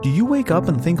Do you wake up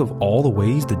and think of all the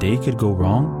ways the day could go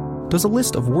wrong? Does a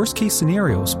list of worst-case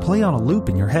scenarios play on a loop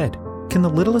in your head? Can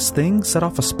the littlest thing set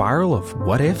off a spiral of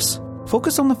what-ifs?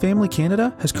 Focus on the Family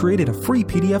Canada has created a free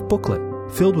PDF booklet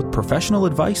filled with professional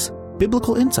advice,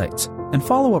 biblical insights, and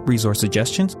follow-up resource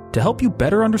suggestions to help you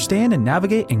better understand and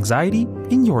navigate anxiety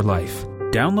in your life.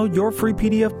 Download your free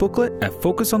PDF booklet at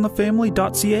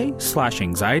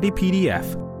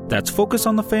focusonthefamily.ca/anxietypdf. That's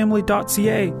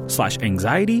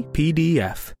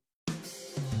focusonthefamily.ca/anxietypdf.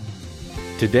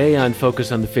 Today on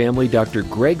Focus on the Family, Dr.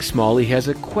 Greg Smalley has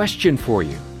a question for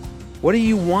you. What do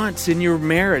you want in your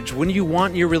marriage? What do you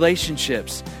want in your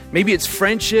relationships? Maybe it's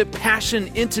friendship,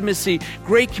 passion, intimacy,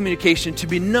 great communication, to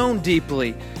be known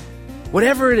deeply.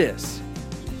 Whatever it is,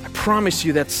 I promise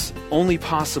you that's only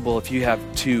possible if you have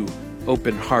two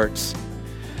open hearts.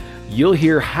 You'll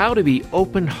hear how to be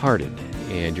open-hearted,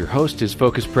 and your host is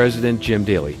Focus President Jim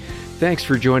Daly. Thanks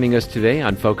for joining us today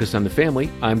on Focus on the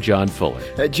Family. I'm John Fuller.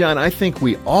 John, I think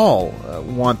we all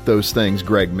want those things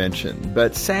Greg mentioned,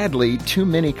 but sadly, too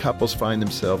many couples find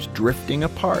themselves drifting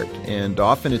apart, and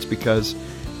often it's because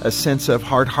a sense of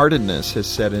hard-heartedness has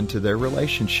set into their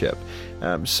relationship.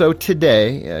 So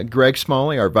today, Greg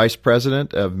Smalley, our Vice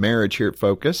President of Marriage here at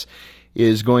Focus,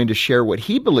 is going to share what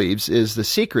he believes is the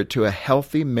secret to a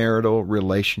healthy marital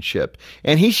relationship.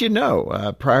 And he should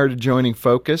know, prior to joining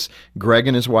Focus, Greg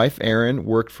and his wife, Erin,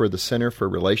 worked for the Center for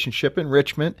Relationship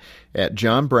Enrichment at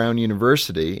John Brown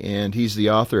University, and he's the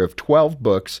author of 12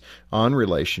 books on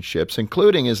relationships,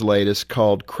 including his latest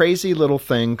called Crazy Little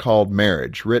Thing Called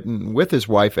Marriage, written with his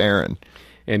wife, Erin.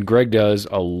 And Greg does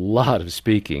a lot of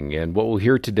speaking, and what we'll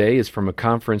hear today is from a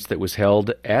conference that was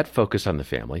held at Focus on the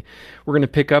Family. We're going to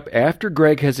pick up after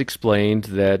Greg has explained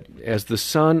that as the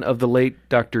son of the late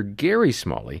Dr. Gary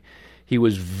Smalley, he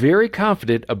was very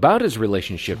confident about his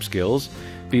relationship skills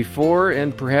before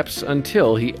and perhaps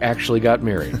until he actually got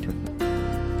married.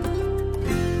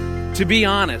 To be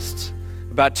honest,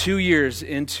 about 2 years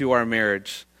into our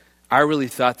marriage, I really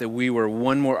thought that we were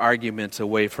one more argument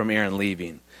away from Erin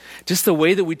leaving. Just the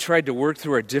way that we tried to work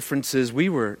through our differences, we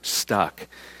were stuck.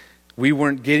 We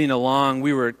weren't getting along.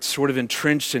 We were sort of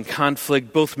entrenched in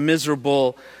conflict, both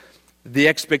miserable. The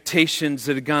expectations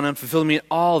that had gone unfulfilled. I mean,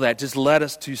 all that just led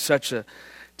us to such a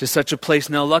place.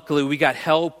 Now, luckily, we got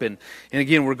help, and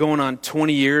again, we're going on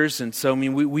 20 years, and so, I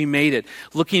mean, we made it.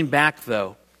 Looking back,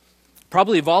 though,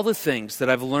 probably of all the things that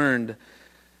I've learned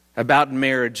about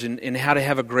marriage and how to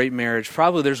have a great marriage,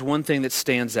 probably there's one thing that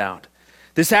stands out.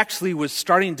 This actually was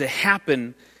starting to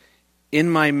happen in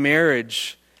my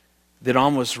marriage that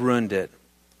almost ruined it.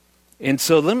 And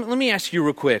so let me ask you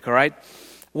real quick, all right?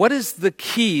 What is the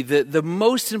key, the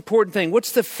most important thing?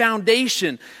 What's the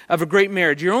foundation of a great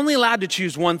marriage? You're only allowed to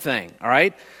choose one thing, all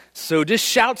right? So just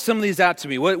shout some of these out to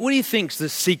me. What do you think is the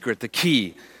secret, the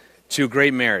key to a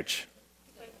great marriage?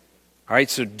 All right,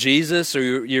 so Jesus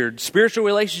or your spiritual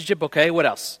relationship, okay. What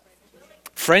else?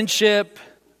 Friendship.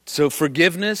 So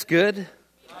forgiveness, good.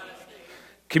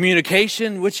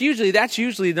 Communication, that's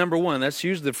usually number one. That's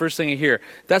usually the first thing you hear.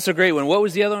 That's a great one. What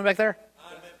was the other one back there?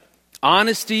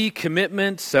 Honesty,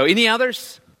 commitment. So any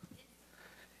others?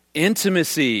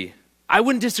 Intimacy. I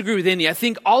wouldn't disagree with any. I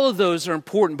think all of those are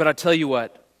important, but I'll tell you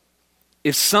what.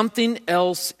 If something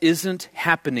else isn't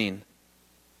happening,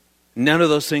 none of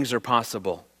those things are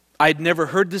possible. I'd never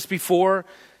heard this before.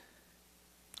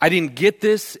 I didn't get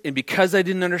this, and because I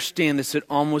didn't understand this, it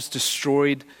almost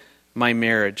destroyed my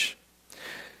marriage.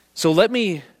 So let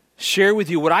me share with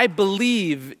you what I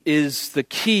believe is the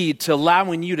key to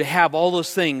allowing you to have all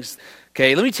those things.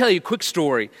 Okay, let me tell you a quick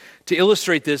story to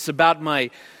illustrate this about my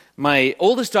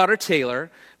oldest daughter,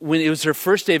 Taylor, when it was her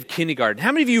first day of kindergarten.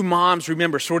 How many of you moms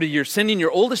remember sort of you're sending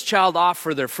your oldest child off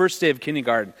for their first day of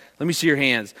kindergarten? Let me see your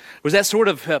hands. Was that sort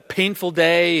of a painful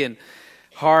day and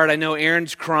hard? I know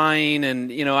Erin's crying,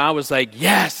 and, I was like,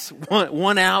 yes,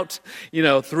 one out,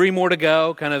 3 more to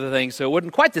go, kind of the thing. So it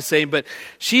wasn't quite the same, but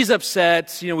she's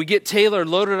upset. We get Taylor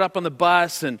loaded up on the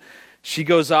bus, and she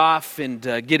goes off and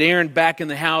get Erin back in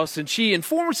the house, and she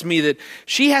informs me that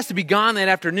she has to be gone that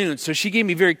afternoon. So she gave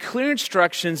me very clear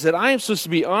instructions that I am supposed to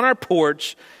be on our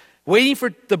porch waiting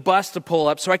for the bus to pull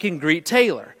up so I can greet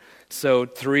Taylor. So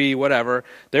 3, whatever.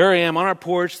 There I am on our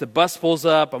porch. The bus pulls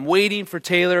up. I'm waiting for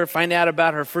Taylor, find out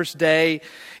about her first day.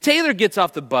 Taylor gets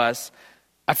off the bus.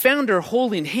 I found her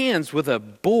holding hands with a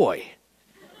boy.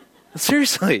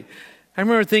 Seriously. I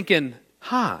remember thinking,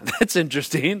 that's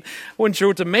interesting. I wasn't sure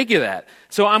what to make of that.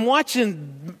 So I'm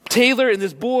watching Taylor and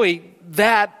this boy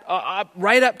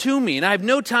right up to me, and I have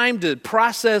no time to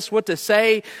process what to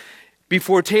say.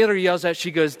 Before Taylor yells out,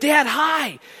 she goes, "Dad,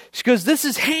 hi." She goes, "This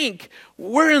is Hank.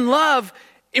 We're in love,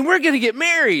 and we're going to get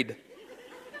married."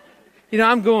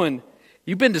 I'm going,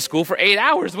 you've been to school for 8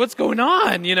 hours. What's going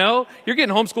on? You're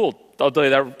getting homeschooled. I'll tell you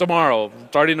that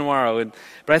starting tomorrow.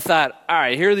 But I thought, all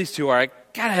right, here these two are. I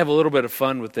got to have a little bit of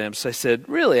fun with them. So I said,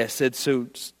 really? I said, so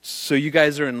you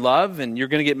guys are in love and you're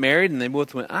going to get married? And they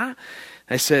both went, I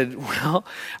said,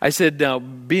 now,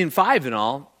 being 5 and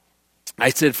all, I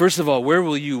said, first of all, where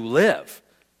will you live?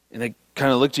 And they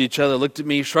kind of looked at each other, looked at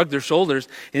me, shrugged their shoulders.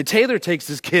 And Taylor takes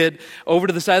his kid over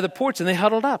to the side of the porch, and they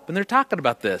huddled up, and they're talking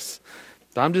about this.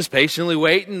 So I'm just patiently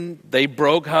waiting. They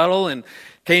broke huddle and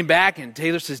came back, and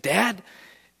Taylor says, Dad,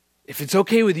 if it's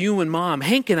okay with you and Mom,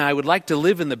 Hank and I would like to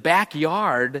live in the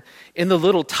backyard in the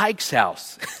little Tykes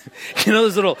house.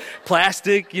 Those little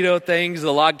plastic, things,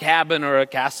 a log cabin or a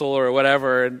castle or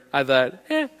whatever. And I thought,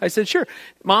 I said, sure.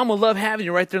 Mom will love having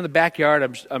you right there in the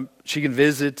backyard. She can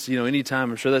visit, anytime.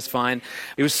 I'm sure that's fine.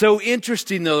 It was so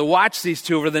interesting, though, to watch these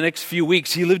two over the next few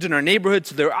weeks. He lived in our neighborhood,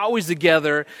 so they were always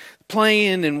together,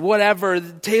 playing and whatever.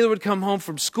 Taylor would come home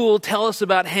from school, tell us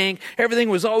about Hank. Everything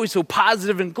was always so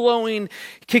positive and glowing.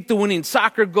 He kicked the winning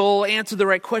soccer goal, answered the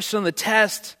right question on the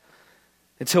test.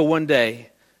 Until one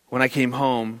day, when I came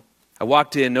home, I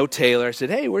walked in, no Taylor. I said,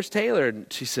 hey, where's Taylor? And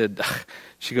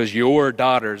she goes, your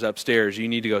daughter's upstairs. You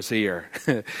need to go see her.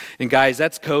 And guys,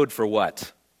 that's code for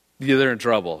what? They're in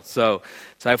trouble. So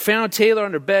I found Taylor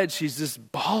on her bed. She's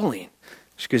just bawling.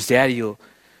 She goes, Daddy,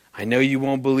 I know you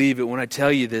won't believe it when I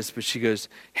tell you this, but she goes,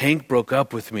 Hank broke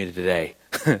up with me today.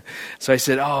 So I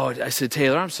said,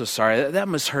 Taylor, I'm so sorry. That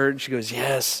must hurt. And she goes,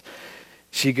 yes.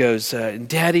 She goes,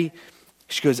 Daddy,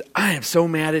 she goes, I am so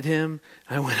mad at him.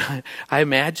 I went, I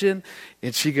imagine.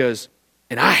 And she goes,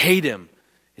 and I hate him.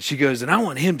 And she goes, and I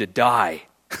want him to die.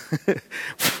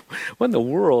 What in the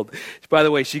world? By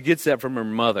the way, she gets that from her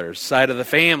mother's side of the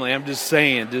family. I'm just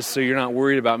saying, just so you're not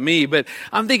worried about me. But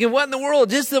I'm thinking, what in the world?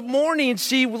 Just the morning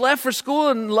she left for school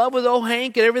in love with old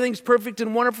Hank and everything's perfect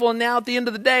and wonderful. And now at the end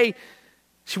of the day,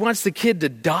 she wants the kid to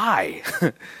die.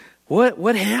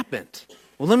 What happened?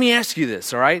 Well, let me ask you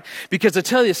this, all right? Because I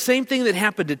tell you, the same thing that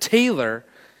happened to Taylor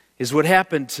is what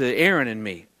happened to Aaron and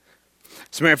me.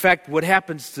 As a matter of fact, what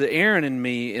happens to Aaron and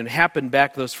me and happened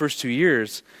back those first 2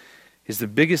 years is the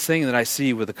biggest thing that I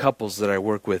see with the couples that I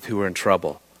work with who are in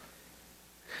trouble.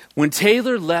 When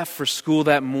Taylor left for school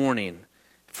that morning,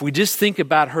 if we just think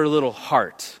about her little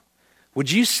heart, would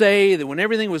you say that when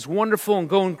everything was wonderful and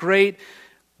going great,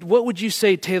 what would you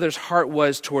say Taylor's heart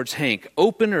was towards Hank?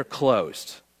 Open or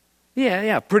closed?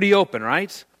 Yeah, pretty open,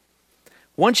 right?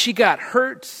 Once she got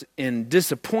hurt and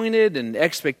disappointed and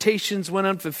expectations went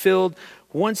unfulfilled,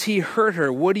 once he hurt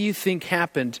her, what do you think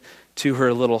happened to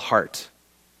her little heart?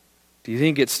 Do you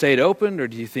think it stayed open or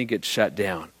do you think it shut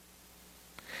down?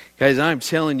 Guys, I'm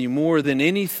telling you, more than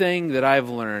anything that I've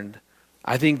learned,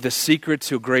 I think the secret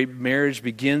to a great marriage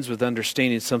begins with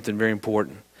understanding something very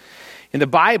important. In the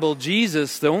Bible,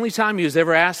 Jesus, the only time he was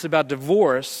ever asked about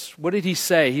divorce, what did he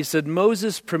say? He said,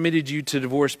 Moses permitted you to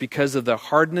divorce because of the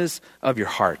hardness of your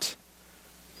heart.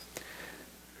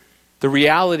 The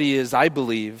reality is, I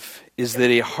believe, is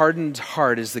that a hardened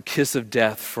heart is the kiss of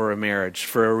death for a marriage,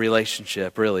 for a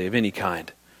relationship, really, of any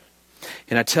kind.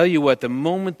 And I tell you what, the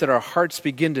moment that our hearts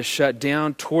begin to shut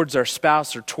down towards our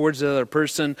spouse or towards the other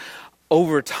person,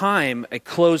 over time, a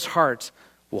closed heart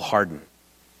will harden.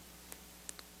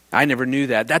 I never knew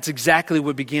that. That's exactly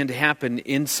what began to happen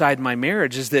inside my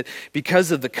marriage, is that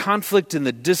because of the conflict and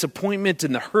the disappointment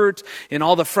and the hurt and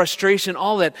all the frustration,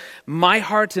 all that, my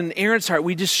heart and Aaron's heart,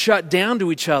 we just shut down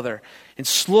to each other. And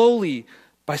slowly,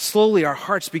 our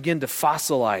hearts begin to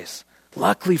fossilize.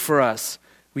 Luckily for us,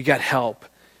 we got help,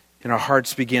 and our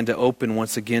hearts began to open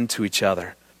once again to each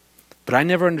other. But I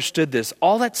never understood this.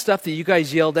 All that stuff that you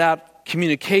guys yelled out,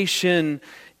 communication,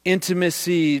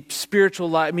 intimacy, spiritual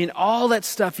life, all that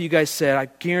stuff you guys said, I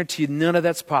guarantee you none of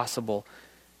that's possible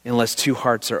unless two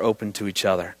hearts are open to each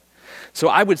other. So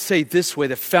I would say this way,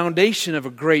 the foundation of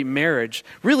a great marriage,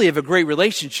 really of a great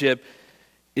relationship,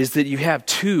 is that you have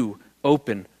two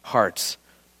open hearts.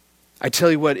 I tell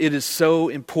you what, it is so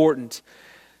important.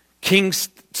 King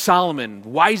Solomon,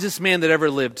 wisest man that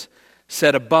ever lived,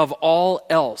 said above all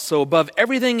else, so above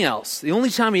everything else, the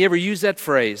only time he ever used that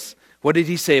phrase, what did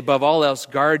he say? Above all else,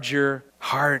 guard your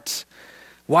heart.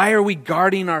 Why are we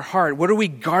guarding our heart? What are we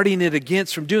guarding it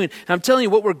against from doing? And I'm telling you,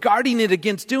 what we're guarding it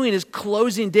against doing is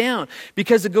closing down.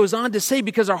 Because it goes on to say,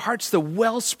 because our heart's the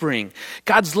wellspring.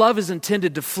 God's love is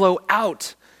intended to flow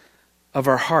out of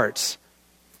our hearts.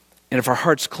 And if our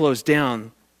heart's closed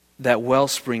down, that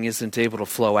wellspring isn't able to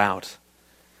flow out.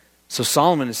 So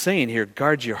Solomon is saying here,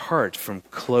 guard your heart from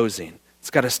closing.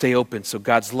 It's got to stay open so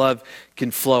God's love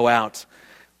can flow out.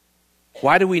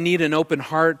 Why do we need an open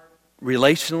heart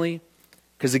relationally?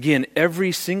 Because again,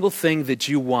 every single thing that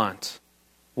you want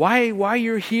why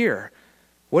you're here.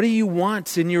 What do you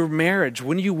want in your marriage?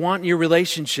 What do you want in your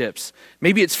relationships?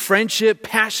 Maybe it's friendship,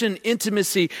 passion,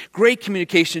 intimacy, great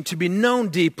communication, to be known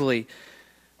deeply.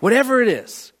 Whatever it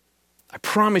is, I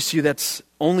promise you that's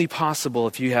only possible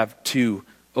if you have two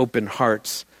open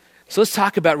hearts. So let's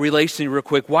talk about relationship real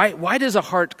quick. Why does a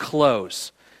heart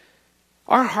close?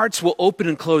 Our hearts will open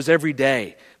and close every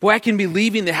day. Boy, I can be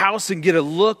leaving the house and get a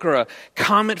look or a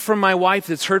comment from my wife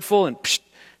that's hurtful and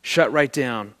shut right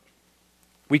down.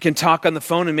 We can talk on the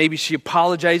phone and maybe she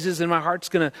apologizes and my heart's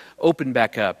going to open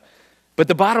back up. But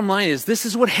the bottom line is, this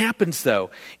is what happens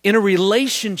though. In a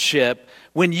relationship,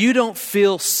 when you don't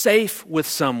feel safe with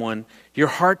someone, your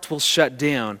heart will shut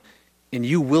down and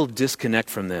you will disconnect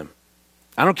from them.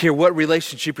 I don't care what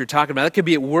relationship you're talking about. That could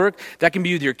be at work. That can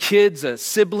be with your kids, a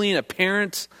sibling, a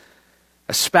parent,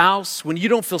 a spouse. When you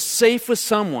don't feel safe with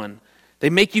someone, they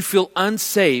make you feel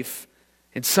unsafe.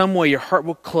 In some way, your heart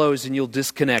will close and you'll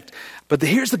disconnect. But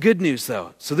here's the good news,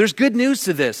 though. So there's good news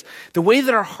to this. The way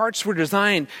that our hearts were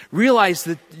designed, realize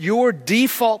that your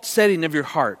default setting of your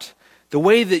heart, the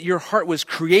way that your heart was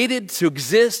created to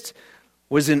exist,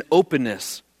 was in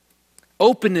openness.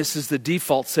 Openness is the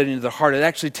default setting of the heart. It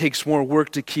actually takes more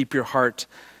work to keep your heart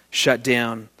shut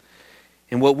down.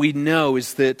 And what we know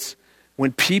is that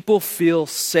when people feel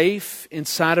safe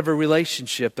inside of a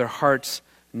relationship, their hearts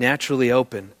naturally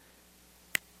open.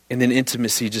 And then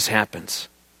intimacy just happens.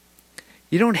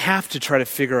 You don't have to try to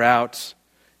figure out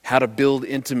how to build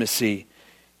intimacy.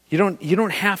 You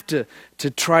don't have to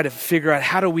try to figure out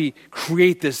how do we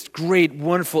create this great,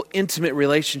 wonderful, intimate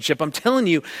relationship. I'm telling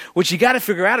you, what you got to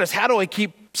figure out is, how do I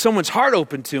keep someone's heart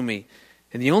open to me?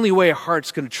 And the only way a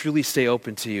heart's going to truly stay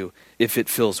open to you, if it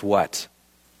feels what?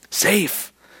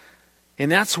 Safe. And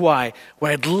that's why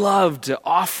what I'd love to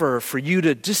offer for you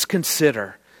to just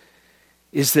consider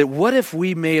is that, what if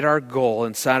we made our goal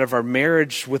inside of our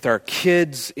marriage, with our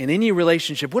kids, in any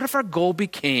relationship, what if our goal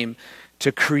became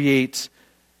to create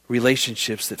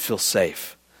relationships that feel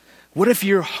safe? What if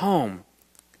your home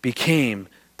became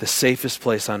the safest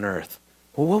place on earth?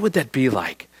 Well, what would that be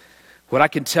like? What I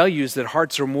can tell you is that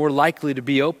hearts are more likely to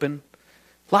be open.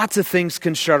 Lots of things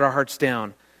can shut our hearts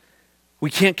down.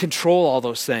 We can't control all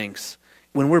those things.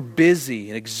 When we're busy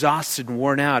and exhausted and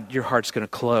worn out, your heart's going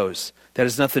to close. That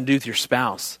has nothing to do with your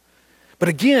spouse. But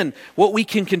again, what we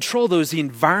can control, though, is the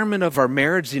environment of our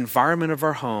marriage, the environment of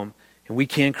our home, and we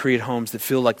can create homes that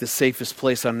feel like the safest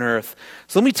place on earth.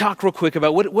 So let me talk real quick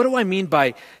about what do I mean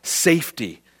by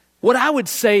safety? What I would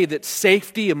say that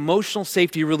safety, emotional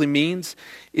safety, really means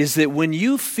is that when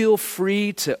you feel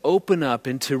free to open up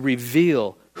and to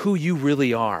reveal who you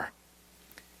really are,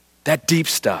 that deep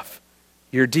stuff,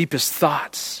 your deepest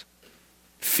thoughts,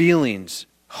 feelings,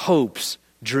 hopes,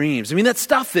 dreams. I mean, that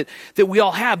stuff that we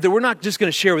all have that we're not just going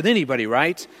to share with anybody,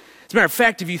 right? As a matter of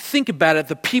fact, if you think about it,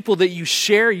 the people that you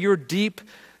share your deep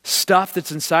stuff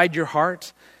that's inside your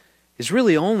heart is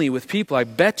really only with people, I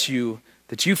bet you,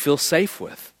 that you feel safe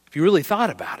with, if you really thought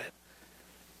about it.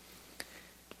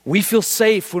 We feel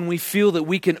safe when we feel that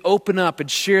we can open up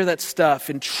and share that stuff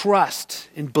and trust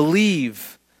and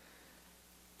believe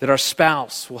that our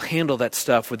spouse will handle that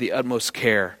stuff with the utmost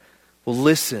care, will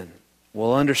listen,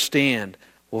 will understand,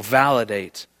 will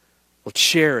validate, will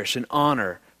cherish and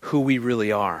honor who we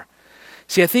really are.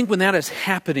 See, I think when that is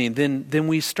happening, then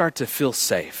we start to feel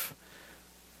safe.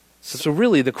 So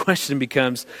really the question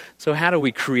becomes, so how do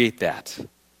we create that?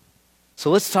 So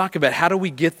let's talk about, how do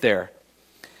we get there?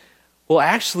 Well,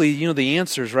 actually, the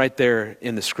answer is right there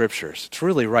in the scriptures. It's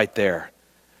really right there.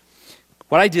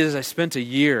 What I did is I spent a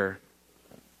year,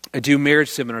 I do marriage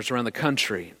seminars around the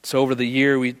country. So over the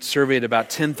year, we surveyed about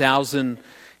 10,000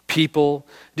 people.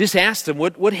 Just asked them,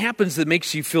 what happens that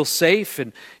makes you feel safe,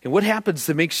 and what happens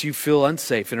that makes you feel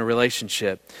unsafe in a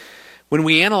relationship? When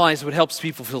we analyze what helps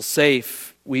people feel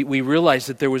safe, we realized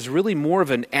that there was really more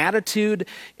of an attitude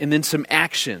and then some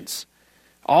actions.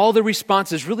 All the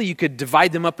responses, really, you could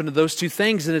divide them up into those two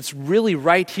things, and it's really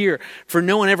right here. For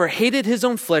no one ever hated his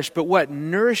own flesh, but what?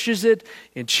 Nourishes it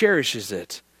and cherishes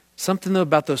it. Something, though,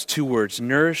 about those two words,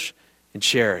 nourish and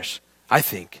cherish, I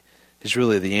think, is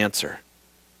really the answer.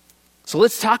 So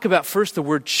let's talk about first the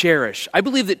word cherish. I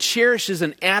believe that cherish is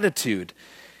an attitude.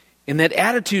 And that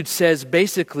attitude says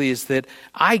basically is that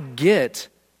I get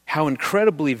how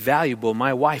incredibly valuable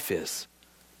my wife is.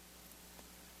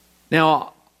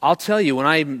 Now, I'll tell you, when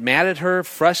I'm mad at her,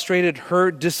 frustrated,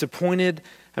 hurt, disappointed,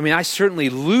 I certainly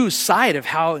lose sight of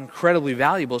how incredibly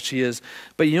valuable she is.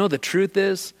 But the truth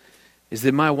is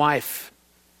that my wife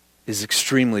is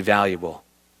extremely valuable.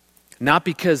 Not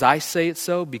because I say it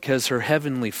so, because her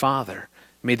heavenly Father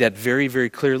made that very, very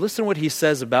clear. Listen to what he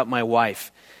says about my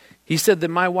wife. He said that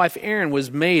my wife Erin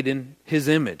was made in his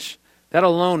image. That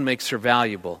alone makes her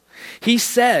valuable. He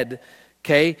said,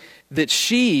 okay, that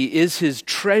she is his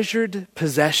treasured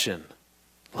possession.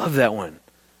 Love that one.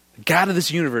 The God of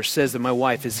this universe says that my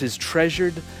wife is his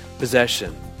treasured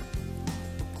possession.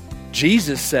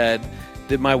 Jesus said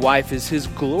that my wife is his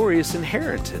glorious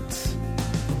inheritance.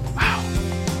 Wow.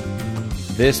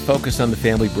 This Focus on the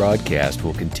Family broadcast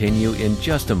will continue in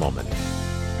just a moment.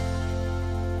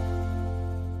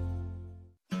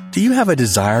 Do you have a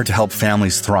desire to help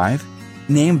families thrive?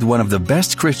 Named one of the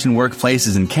best Christian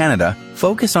workplaces in Canada,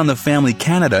 Focus on the Family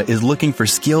Canada is looking for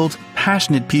skilled,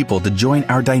 passionate people to join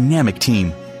our dynamic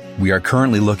team. We are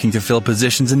currently looking to fill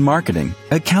positions in marketing,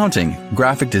 accounting,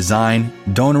 graphic design,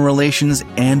 donor relations,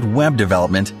 and web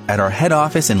development at our head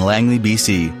office in Langley,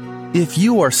 BC. If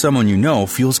you or someone you know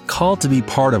feels called to be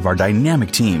part of our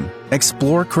dynamic team,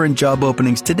 explore current job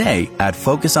openings today at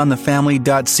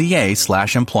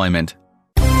focusonthefamily.ca/employment.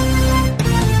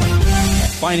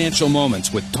 Financial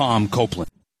Moments with Tom Copeland.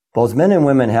 Both men and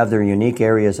women have their unique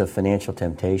areas of financial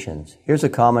temptations. Here's a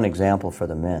common example for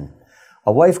the men.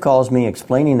 A wife calls me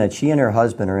explaining that she and her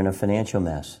husband are in a financial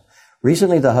mess.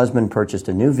 Recently, the husband purchased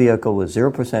a new vehicle with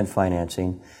 0%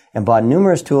 financing and bought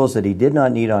numerous tools that he did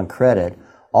not need on credit,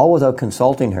 all without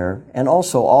consulting her, and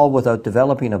also all without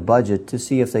developing a budget to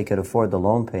see if they could afford the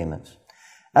loan payments.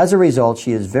 As a result,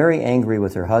 she is very angry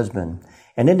with her husband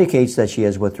and indicates that she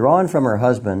has withdrawn from her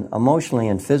husband emotionally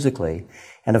and physically,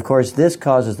 and of course this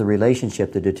causes the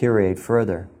relationship to deteriorate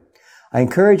further. I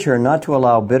encourage her not to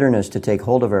allow bitterness to take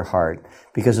hold of her heart,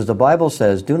 because as the Bible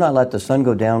says, do not let the sun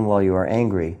go down while you are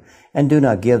angry, and do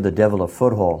not give the devil a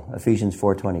foothold, Ephesians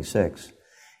 4:26.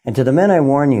 And to the men I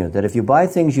warn you that if you buy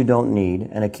things you don't need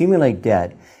and accumulate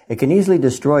debt, it can easily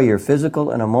destroy your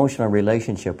physical and emotional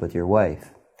relationship with your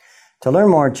wife. To learn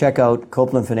more, check out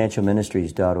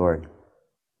CopelandFinancialMinistries.org.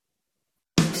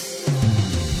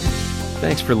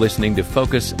 Thanks for listening to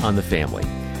Focus on the Family.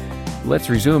 Let's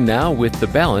resume now with the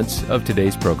balance of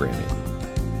today's programming.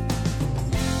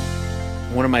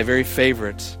 One of my very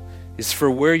favorites is, for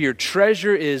where your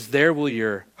treasure is, there will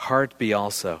your heart be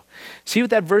also. See what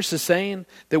that verse is saying?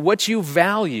 That what you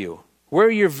value,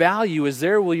 where your value is,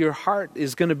 there will your heart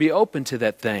is going to be open to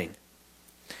that thing.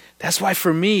 That's why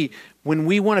for me, when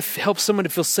we want to help someone to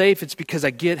feel safe, it's because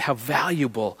I get how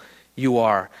valuable you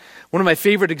are. One of my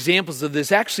favorite examples of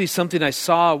this, actually something I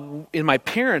saw in my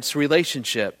parents'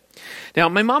 relationship. Now,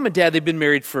 my mom and dad, they've been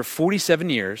married for 47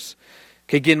 years.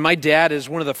 Okay, again, my dad is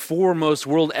one of the foremost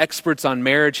world experts on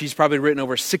marriage. He's probably written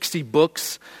over 60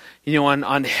 books,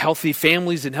 on healthy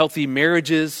families and healthy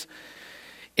marriages.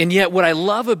 And yet what I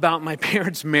love about my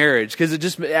parents' marriage, because it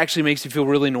just actually makes me feel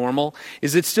really normal,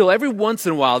 is that still every once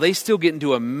in a while, they still get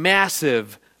into a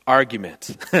massive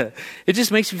argument. It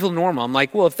just makes me feel normal. I'm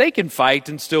like, well, if they can fight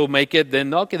and still make it,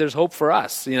 then okay, there's hope for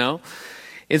us, And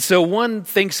so one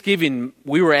Thanksgiving,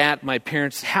 we were at my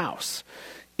parents' house.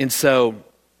 And so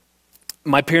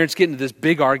my parents get into this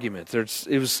big argument. It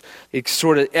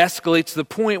sort of escalates to the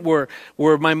point where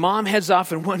my mom heads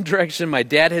off in one direction, my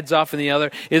dad heads off in the other.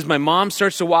 As my mom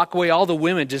starts to walk away, all the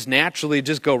women just naturally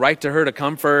just go right to her to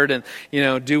comfort and,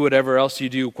 do whatever else you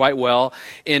do quite well.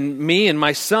 And me and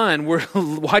my son, we're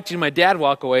watching my dad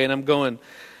walk away, and I'm going,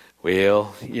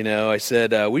 well, I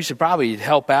said, we should probably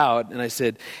help out. And I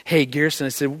said, hey, Garrison, I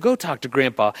said, well, go talk to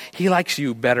Grandpa. He likes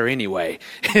you better anyway.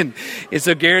 And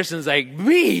so Garrison's like,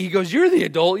 me? He goes, you're the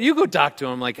adult. You go talk to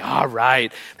him. I'm like, all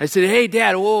right. I said, hey,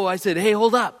 Dad. Whoa. I said, hey,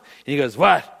 hold up. And he goes,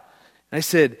 what? And I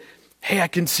said, hey, I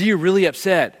can see you're really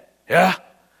upset. Yeah?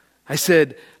 I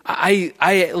said,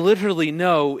 I literally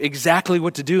know exactly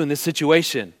what to do in this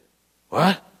situation.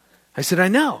 What? I said, I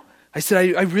know. I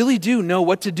said, I really do know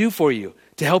what to do for you,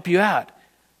 to help you out.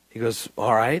 He goes,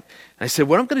 all right. And I said,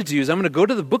 what I'm going to do is I'm going to go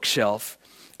to the bookshelf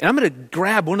and I'm going to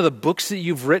grab one of the books that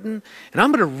you've written and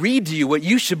I'm going to read to you what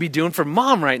you should be doing for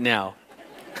Mom right now.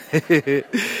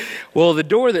 Well, the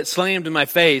door that slammed in my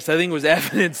face, I think was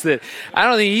evidence that I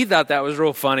don't think he thought that was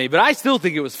real funny, but I still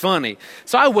think it was funny.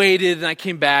 So I waited and I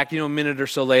came back, a minute or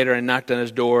so later and knocked on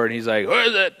his door and he's like, where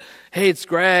is it? Hey, it's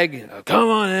Greg. Come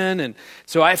on in. And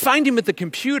so I find him at the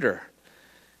computer.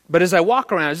 But as I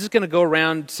walk around, I was just going to go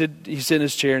around, he's sit in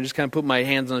his chair and just kind of put my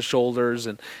hands on his shoulders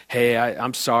and, hey,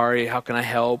 I'm sorry, how can I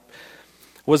help?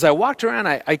 Well, as I walked around,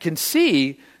 I can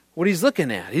see what he's looking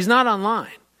at. He's not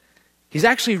online. He's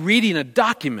actually reading a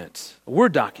document, a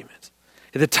Word document.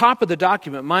 At the top of the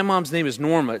document, my mom's name is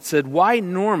Norma. It said, why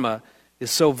Norma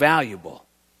is so valuable.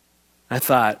 I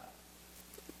thought,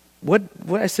 what?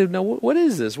 I said, no, what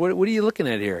is this? What are you looking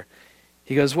at here?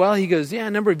 He goes, yeah,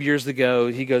 a number of years ago,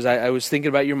 he goes, I was thinking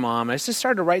about your mom. And I just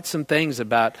started to write some things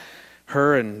about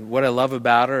her and what I love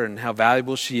about her and how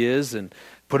valuable she is and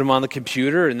put them on the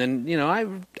computer. And then, I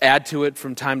add to it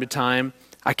from time to time.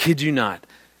 I kid you not,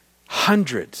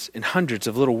 hundreds and hundreds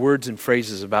of little words and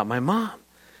phrases about my mom.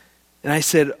 And I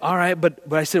said, all right, but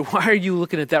I said, why are you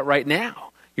looking at that right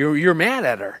now? You're mad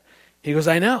at her. He goes,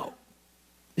 I know.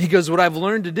 He goes, what I've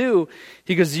learned to do,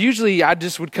 he goes, usually I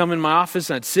just would come in my office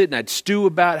and I'd sit and I'd stew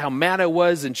about how mad I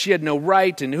was and she had no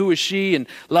right and who is she and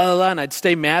la la la, and I'd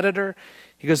stay mad at her.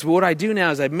 He goes, well, what I do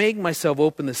now is I make myself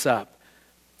open this up.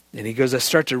 And he goes, I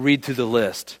start to read through the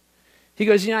list. He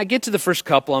goes, I get to the first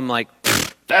couple, I'm like,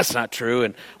 that's not true,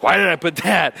 and why did I put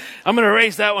that? I'm going to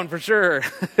erase that one for sure.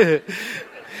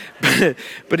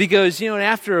 But he goes,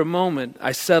 after a moment,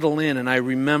 I settle in and I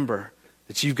remember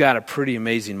that you've got a pretty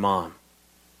amazing mom.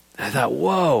 And I thought,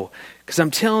 whoa, because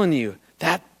I'm telling you,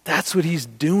 that's what he's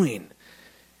doing.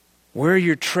 Where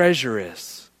your treasure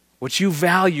is, what you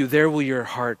value, there will your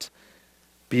heart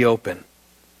be open.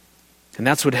 And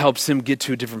that's what helps him get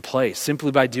to a different place,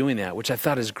 simply by doing that, which I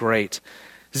thought is great.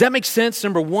 Does that make sense?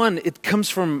 Number one, it comes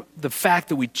from the fact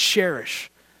that we cherish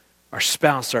our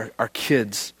spouse, our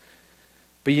kids.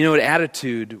 But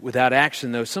attitude without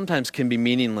action, though, sometimes can be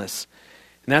meaningless.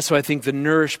 And that's why I think the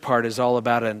nourish part is all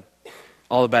about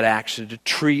action, to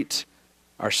treat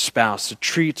our spouse, to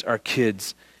treat our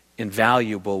kids in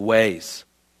valuable ways.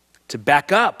 To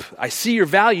back up, I see your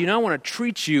value, I want to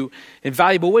treat you in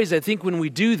valuable ways. I think when we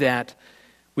do that,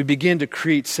 we begin to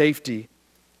create safety.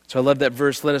 So I love that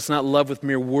verse, let us not love with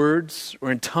mere words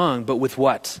or in tongue, but with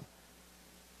what?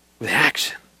 With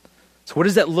action. So what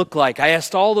does that look like? I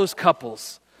asked all those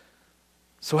couples,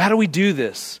 so how do we do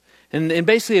this? And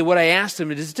basically what I asked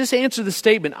them is just answer the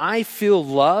statement, I feel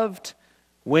loved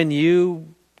when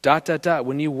you ...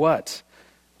 when you what?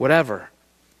 Whatever.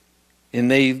 And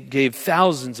they gave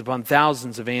thousands upon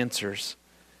thousands of answers.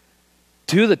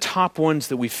 Two of the top ones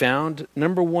that we found,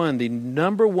 the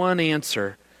number one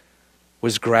answer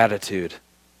was gratitude.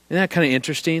 Isn't that kind of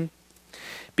interesting?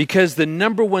 Because the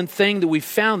number one thing that we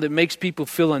found that makes people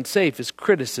feel unsafe is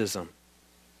criticism.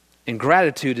 And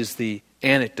gratitude is the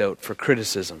antidote for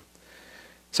criticism.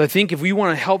 So I think if we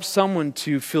want to help someone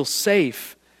to feel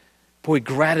safe, boy,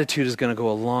 gratitude is going to go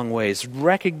a long way. It's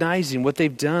recognizing what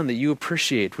they've done that you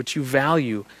appreciate, what you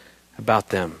value about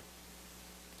them.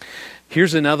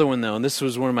 Here's another one, though, and this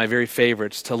was one of my very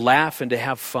favorites, to laugh and to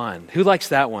have fun. Who likes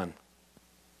that one?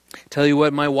 Tell you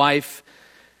what, my wife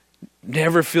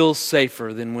never feels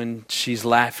safer than when she's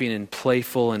laughing and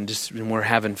playful and just when we're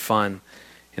having fun.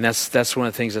 And that's one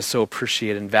of the things I so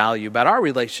appreciate and value about our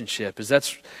relationship, is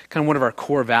that's kind of one of our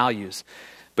core values.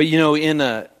 But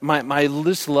I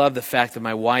just love the fact that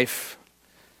my wife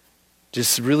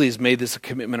just really has made this a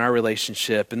commitment in our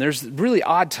relationship. And there's really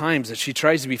odd times that she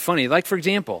tries to be funny. Like, for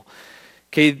example,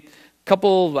 maybe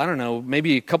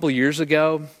a couple years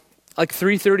ago, like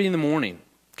 3:30 in the morning,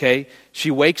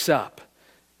 she wakes up,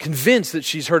 convinced that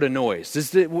she's heard a noise.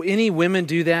 Does any women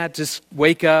do that? Just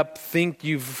wake up, think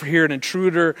you've heard an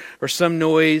intruder or some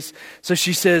noise. So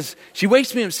she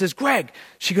wakes me up and says, Greg,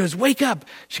 she goes, wake up.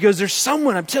 She goes, there's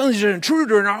someone, I'm telling you, there's an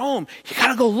intruder in our home. You got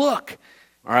to go look.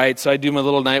 All right, so I do my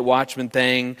little night watchman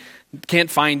thing. Can't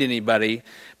find anybody.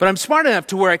 But I'm smart enough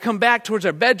to where I come back towards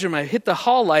our bedroom. I hit the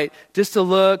hall light just to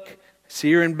look.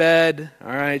 See her in bed.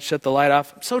 All right, shut the light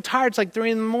off. I'm so tired. It's like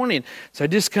 3 in the morning. So I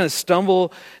just kind of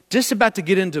stumble, just about to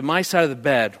get into my side of the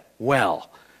bed. Well,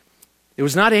 it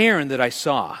was not Aaron that I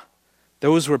saw.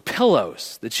 Those were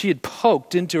pillows that she had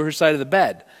poked into her side of the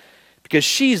bed, because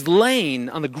she's laying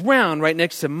on the ground right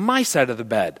next to my side of the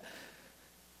bed.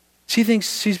 She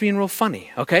thinks she's being real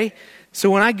funny, okay? So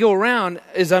when I go around,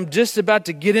 as I'm just about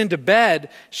to get into bed,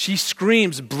 she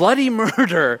screams bloody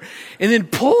murder and then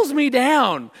pulls me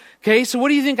down. Okay, so what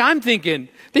do you think I'm thinking?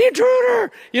 The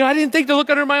intruder! I didn't think to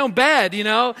look under my own bed,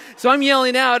 So I'm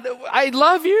yelling out, I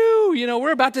love you!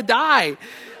 We're about to die.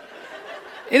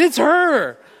 And it's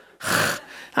her.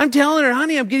 I'm telling her,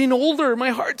 honey, I'm getting older.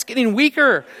 My heart's getting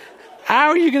weaker. How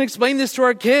are you going to explain this to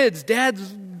our kids?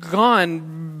 Dad's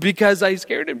gone because I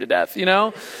scared him to death,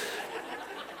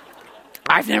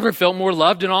 I've never felt more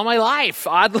loved in all my life,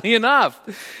 oddly enough.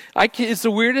 It's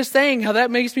the weirdest thing how that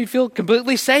makes me feel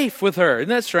completely safe with her. Isn't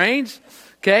that strange?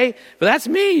 Okay? But that's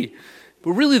me.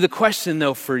 But really the question,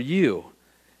 though, for you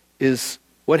is,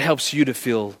 what helps you to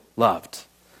feel loved?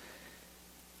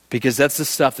 Because that's the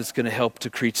stuff that's going to help to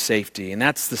create safety. And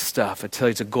that's the stuff, I tell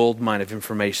you, it's a gold mine of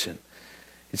information.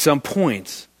 At some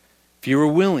point, if you were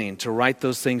willing to write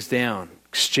those things down,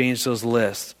 exchange those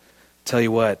lists, tell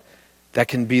you what, that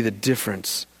can be the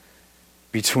difference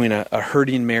between a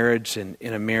hurting marriage and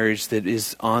a marriage that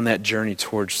is on that journey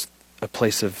towards a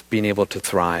place of being able to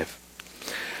thrive.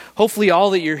 Hopefully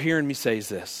all that you're hearing me say is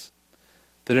this,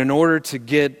 that in order to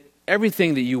get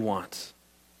everything that you want,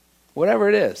 whatever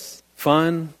it is,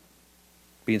 fun,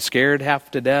 being scared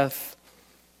half to death,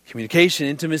 communication,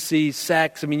 intimacy,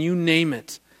 sex, you name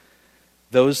it,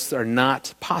 those are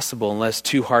not possible unless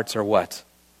two hearts are what?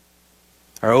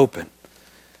 Are open.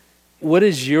 What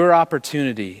is your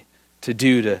opportunity to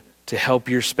do to help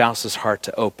your spouse's heart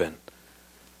to open?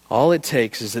 All it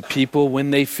takes is that people,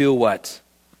 when they feel what?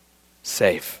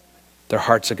 Safe. Their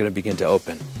hearts are going to begin to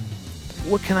open.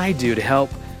 What can I do to help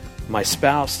my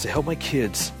spouse, to help my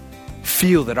kids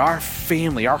feel that our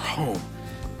family, our home,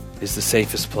 is the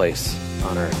safest place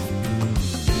on earth?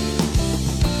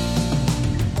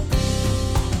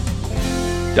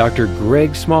 Dr.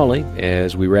 Greg Smalley,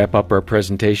 as we wrap up our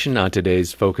presentation on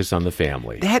today's Focus on the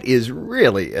Family. That is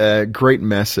really a great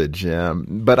message,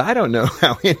 but I don't know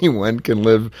how anyone can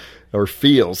live or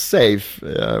feel safe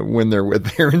when they're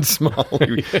with Erin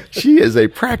Smalley. She is a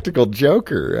practical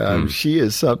joker. She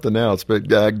is something else. But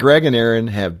Greg and Erin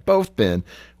have both been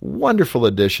wonderful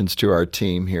additions to our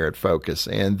team here at Focus,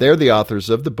 and they're the authors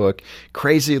of the book,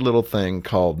 Crazy Little Thing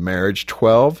Called Marriage,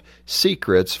 12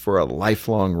 Secrets for a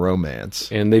Lifelong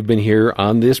Romance. And they've been here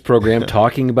on this program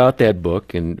talking about that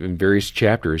book in various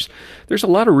chapters. There's a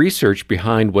lot of research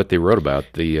behind what they wrote about,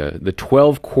 the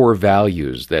 12 core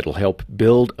values that'll help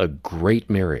build a great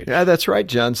marriage. Yeah, that's right,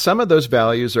 John. Some of those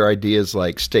values are ideas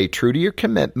like stay true to your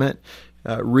commitment,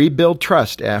 rebuild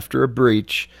trust after a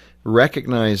breach,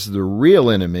 recognize the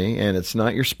real enemy, and it's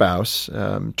not your spouse,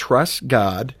 trust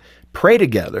God, pray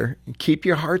together, keep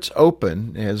your hearts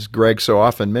open, as Greg so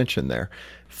often mentioned there,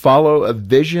 follow a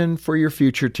vision for your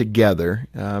future together,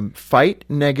 fight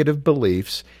negative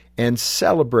beliefs, and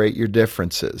celebrate your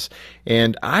differences.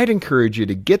 And I'd encourage you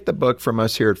to get the book from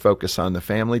us here at Focus on the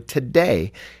Family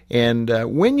today. And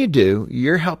when you do,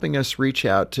 you're helping us reach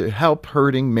out to help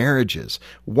hurting marriages,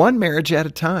 one marriage at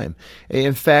a time.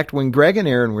 In fact, when Greg and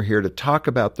Erin were here to talk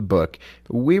about the book,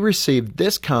 we received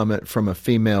this comment from a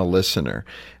female listener.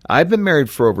 I've been married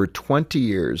for over 20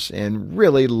 years and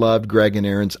really loved Greg and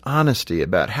Erin's honesty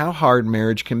about how hard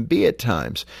marriage can be at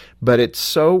times, but it's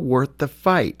so worth the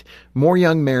fight. More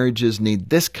young marriages need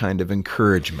this kind of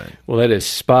encouragement. Well, that is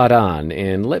spot on,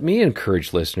 and let me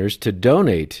encourage listeners to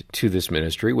donate to this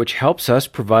ministry, which helps us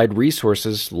provide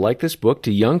resources like this book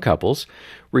to young couples,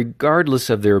 regardless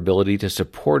of their ability to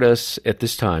support us at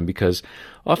this time, because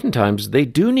oftentimes they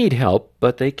do need help,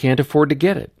 but they can't afford to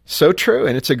get it. So true,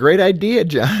 and it's a great idea,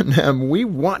 John. We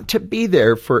want to be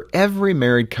there for every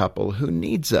married couple who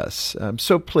needs us.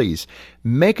 So please,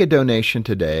 make a donation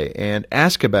today and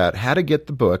ask about how to get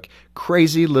the book,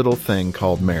 Crazy Little Thing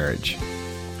Called Marriage.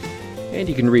 And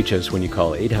you can reach us when you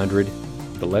call 800,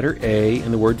 the letter A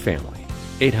and the word family,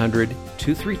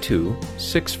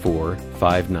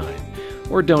 800-232-6459.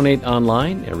 Or donate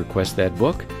online and request that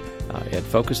book at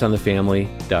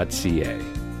focusonthefamily.ca.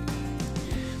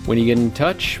 When you get in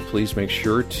touch, please make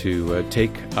sure to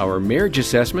take our marriage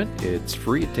assessment. It's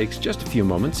free. It takes just a few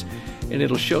moments, and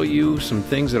it'll show you some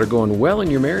things that are going well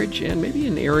in your marriage and maybe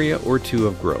an area or two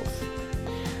of growth.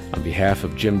 On behalf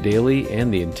of Jim Daly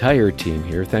and the entire team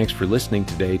here, thanks for listening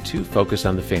today to Focus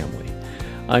on the Family.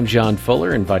 I'm John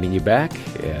Fuller, inviting you back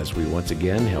as we once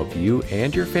again help you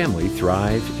and your family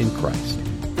thrive in Christ.